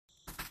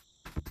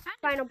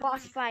final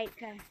boss fight.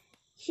 Okay.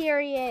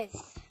 Here he is.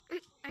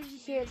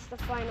 Here's the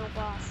final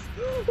boss.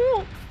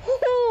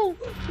 Oh,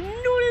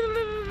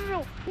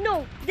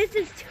 no, this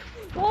is,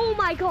 oh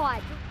my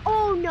god.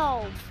 Oh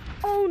no,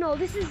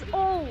 this is,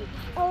 oh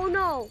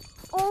no.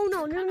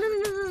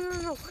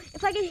 No.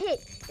 If I get hit,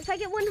 if I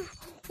get one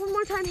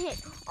more time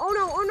hit. Oh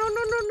no.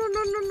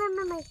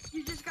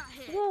 You just got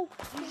hit. Whoa.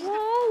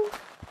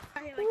 I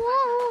hit like 5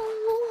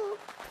 times.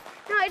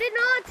 No, I did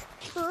not.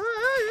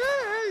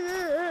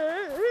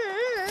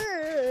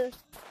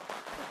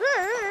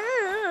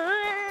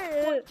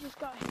 What just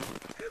got hit?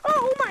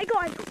 Oh my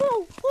god.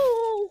 Oh.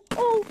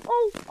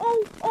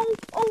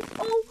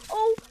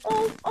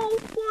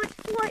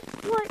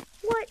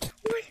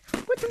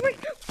 What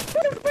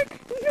the frick?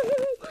 No.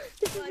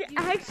 This is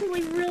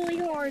actually really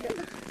hard.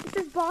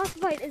 This boss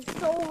fight is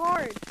so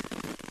hard.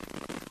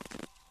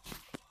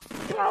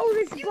 Bro,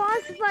 this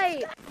boss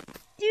fight.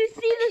 Do you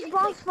see this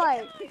boss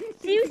fight?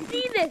 Do you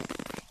see this?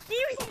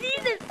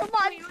 Come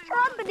on,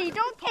 somebody,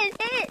 don't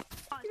get hit.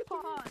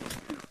 Pause.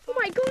 Oh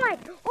my god.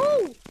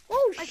 Oh,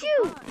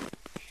 shoot.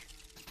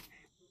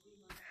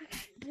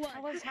 What?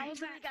 How was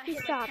that? He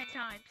Hit stopped. like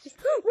 10 times.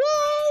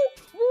 Whoa!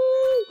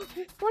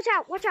 Watch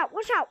out!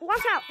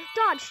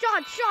 Dodge!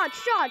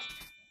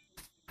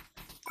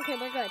 Okay,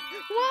 we're good.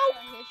 Whoa! I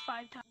hit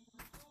 5 times.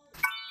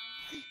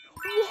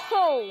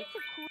 Whoa!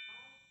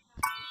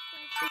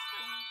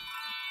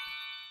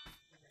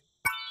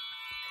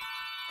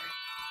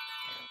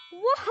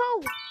 Whoa!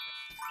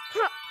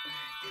 Huh.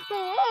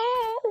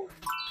 Oh!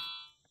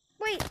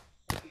 Wait!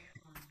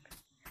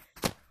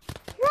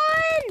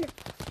 Run!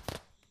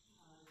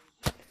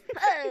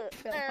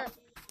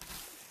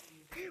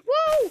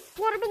 Whoa!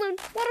 Water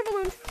balloons!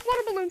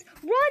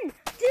 Run!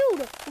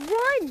 Dude,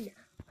 run!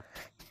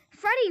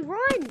 Freddy,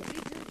 run!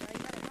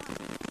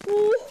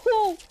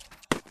 Whoa!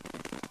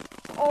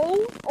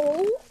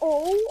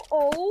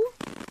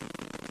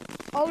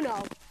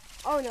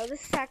 Oh no,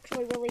 this is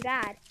actually really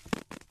bad.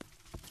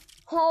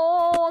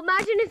 Oh,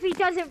 imagine if he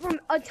does it from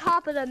on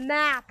top of the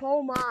map.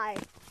 Oh my.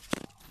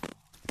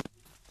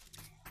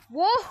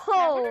 Whoa!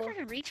 I wonder if I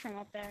can reach from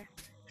up there.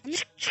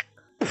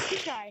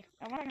 Try.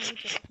 I wonder if I can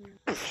reach it from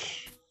there.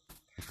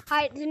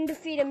 I didn't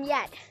defeat him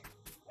yet,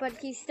 but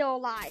he's still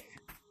alive.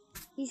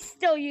 He's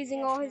still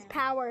using all his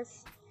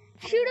powers.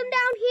 Shoot him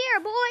down here,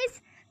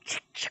 boys!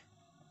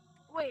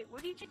 Wait,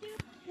 what did you do?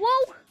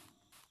 Whoa!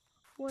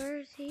 Where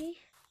is he?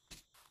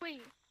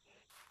 Wait,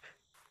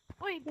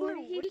 Where Blue,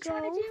 did he what are you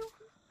trying to go? do?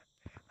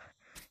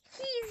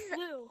 He's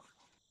Blue,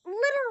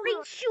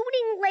 literally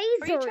shooting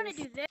lasers. are you trying to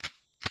do this?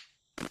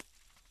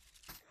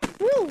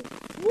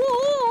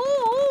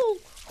 Whoa!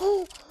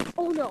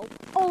 Oh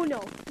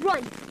no!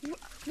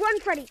 Run,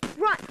 Freddy!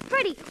 Run,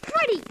 Freddy!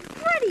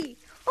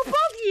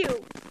 Above you!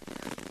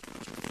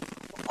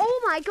 Oh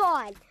my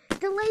God!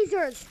 The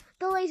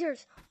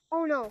lasers!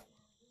 Oh no!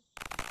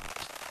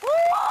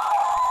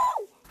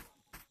 Oh!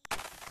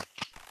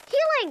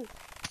 Healing!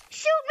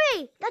 Shoot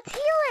me! That's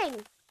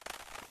healing!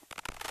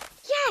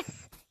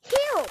 Yes!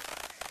 Heal!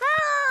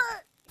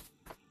 Ah!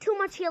 Too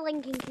much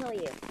healing can kill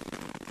you.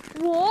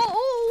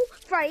 Whoa!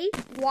 Freddy,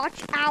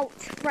 watch out,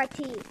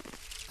 Freddy.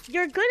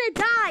 You're gonna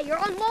die. You're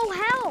on low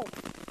health.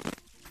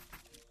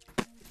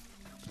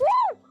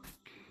 Woo!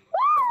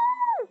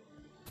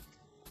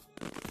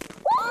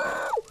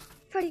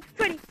 Freddy.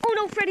 Oh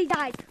no, Freddy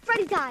died.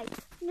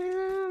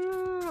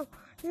 No.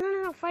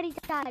 Freddy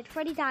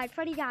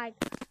died.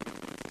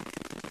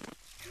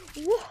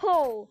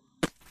 Whoa!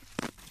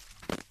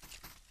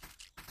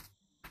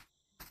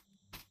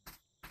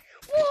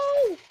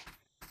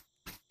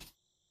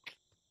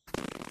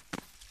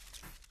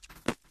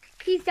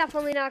 He's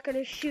definitely not going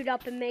to shoot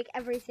up and make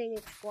everything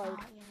explode,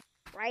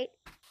 right?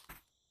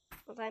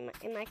 Am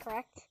I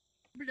correct?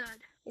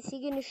 Blood. Is he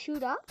going to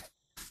shoot up?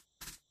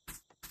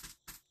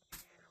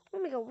 I'm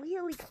going to go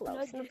really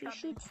close, and if he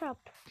shoots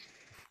up,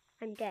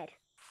 I'm dead.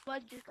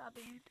 Blood just got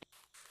banned.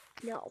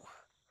 No!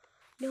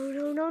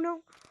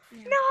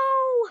 Yeah.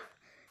 No!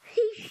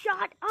 He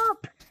shot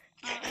up!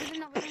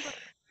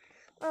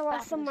 I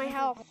lost some of my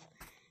health.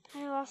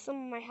 You lost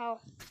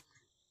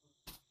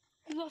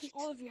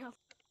all of your health.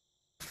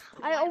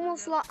 I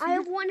almost lost. I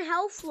have 1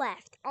 health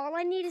left. All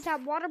I need is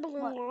that water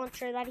balloon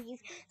launcher that he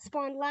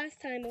spawned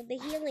last time with the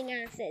healing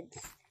acids.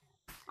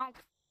 I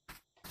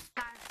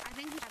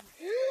think you have.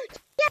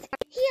 Yes!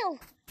 Heal!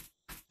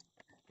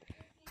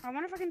 I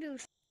wonder if I can do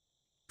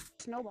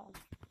snowballs.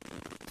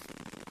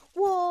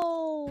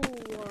 Whoa!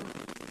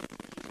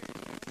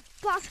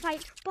 Boss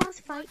fight!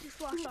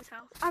 Just lost my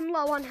health. I'm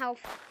low on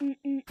health.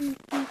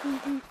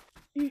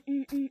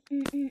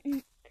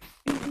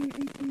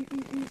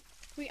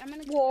 Wait, I'm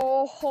gonna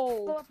Whoa!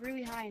 go up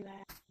really high in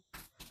that.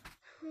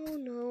 Oh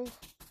no!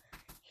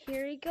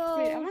 Here he goes.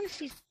 Wait, I want to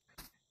see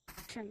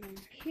something.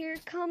 Here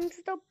comes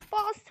the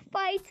boss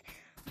fight.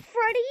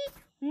 Freddy,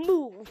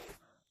 move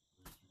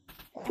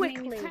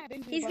quickly.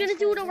 He's gonna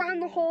do it around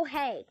the whole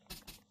hay,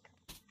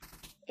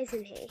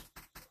 isn't he?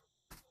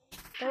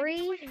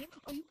 3,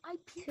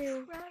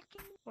 2,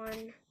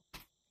 1.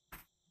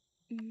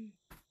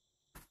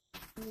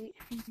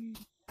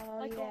 Oh, Oh,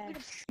 like, yeah.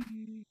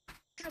 I'm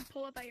gonna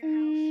pull up at your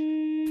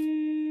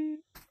house.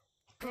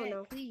 Oh Hey,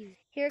 no. please.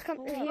 Here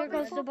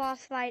goes the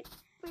boss fight.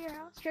 For your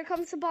house? Here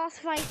comes the boss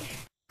fight.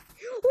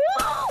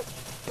 Whoa!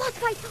 Boss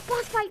fight!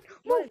 Boss fight!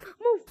 Move!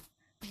 Move!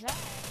 That,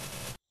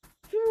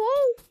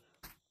 Whoa!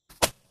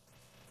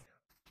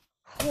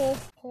 Whoa!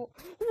 Whoa!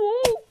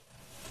 Whoa!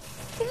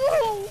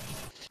 Whoa!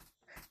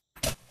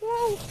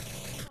 Whoa!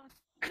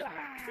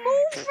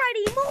 Move,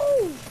 Freddy!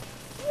 Move!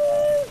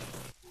 Move!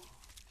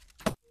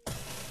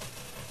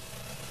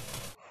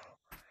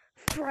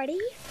 Freddy,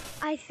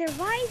 I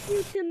advise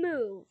you to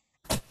move.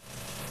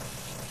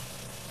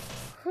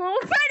 Oh,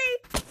 Freddy!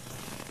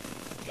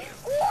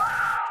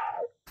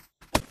 Whoa!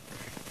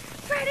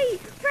 Freddy!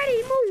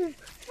 Freddy, move!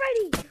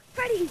 Freddy!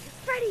 Freddy!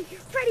 Freddy!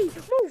 Freddy!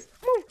 Move!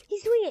 Move!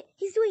 He's doing it!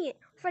 He's doing it!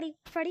 Freddy!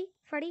 Freddy!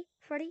 Freddy!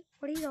 Freddy!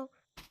 Where'd he go?